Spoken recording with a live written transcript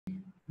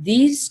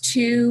These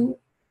two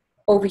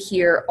over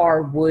here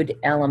are wood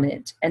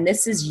element, and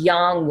this is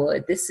yang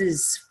wood. This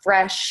is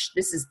fresh.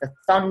 This is the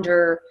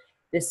thunder.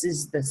 This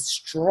is the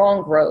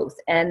strong growth.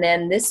 And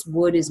then this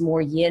wood is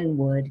more yin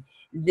wood.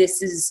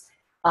 This is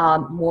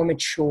more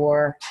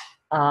mature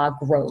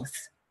growth.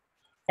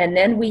 And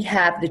then we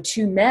have the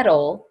two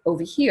metal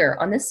over here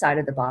on this side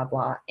of the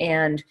bagua,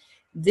 and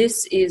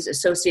this is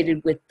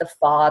associated with the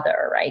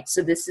father, right?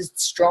 So this is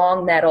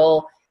strong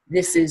metal.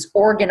 This is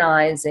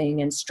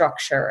organizing and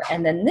structure.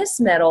 And then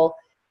this metal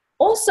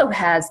also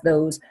has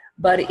those,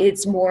 but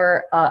it's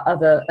more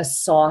of a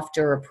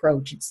softer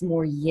approach. It's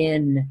more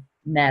yin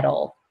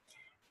metal.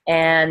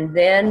 And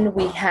then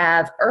we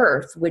have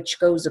earth, which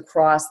goes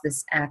across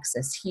this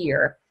axis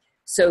here.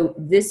 So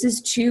this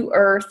is 2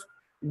 earth,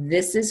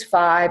 this is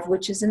 5,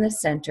 which is in the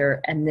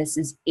center, and this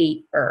is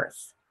 8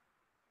 earth.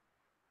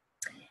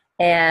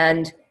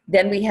 And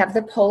then we have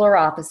the polar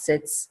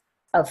opposites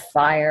of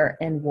fire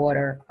and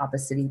water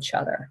opposite each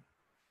other.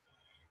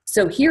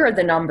 So here are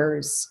the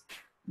numbers.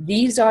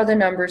 These are the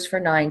numbers for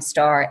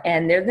 9-star,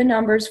 and they're the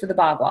numbers for the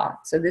bagua.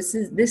 So this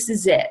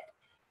is it.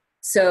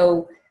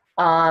 So,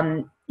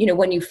 you know,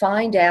 when you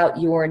find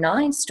out your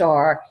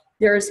 9-star,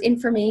 there's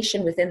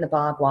information within the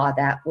bagua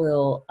that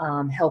will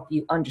help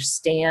you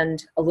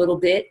understand a little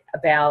bit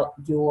about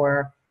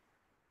your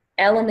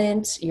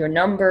element, your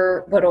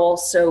number, but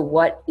also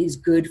what is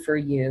good for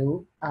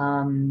you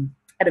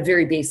at a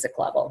very basic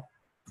level.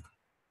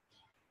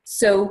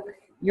 So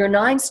your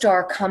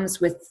 9-star comes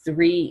with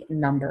 3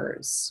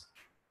 numbers.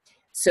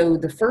 So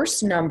the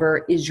first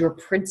number is your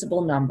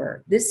principal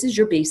number. This is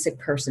your basic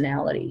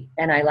personality.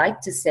 And I like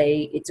to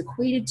say it's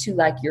equated to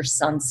like your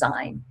sun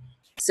sign.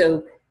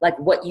 So like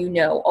what you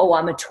know, oh,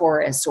 I'm a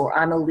Taurus or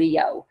I'm a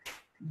Leo.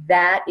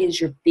 That is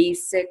your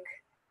basic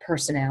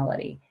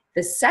personality.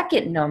 The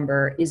second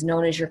number is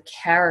known as your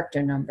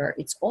character number.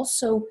 It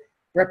also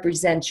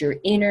represents your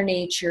inner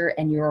nature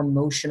and your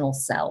emotional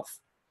self.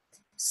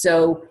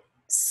 So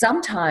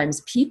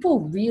sometimes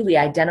people really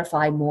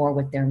identify more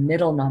with their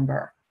middle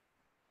number,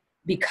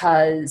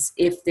 because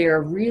if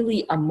they're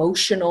really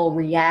emotional,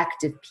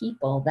 reactive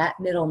people, that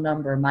middle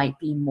number might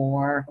be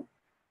more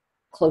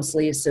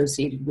closely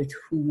associated with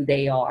who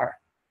they are.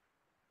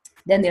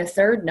 Then their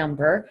third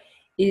number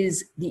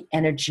is the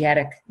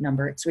energetic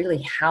number. It's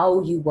really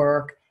how you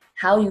work,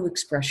 how you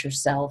express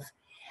yourself,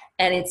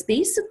 and it's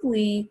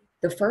basically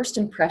the first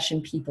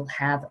impression people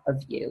have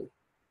of you.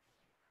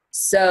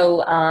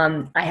 So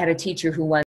I had a teacher who once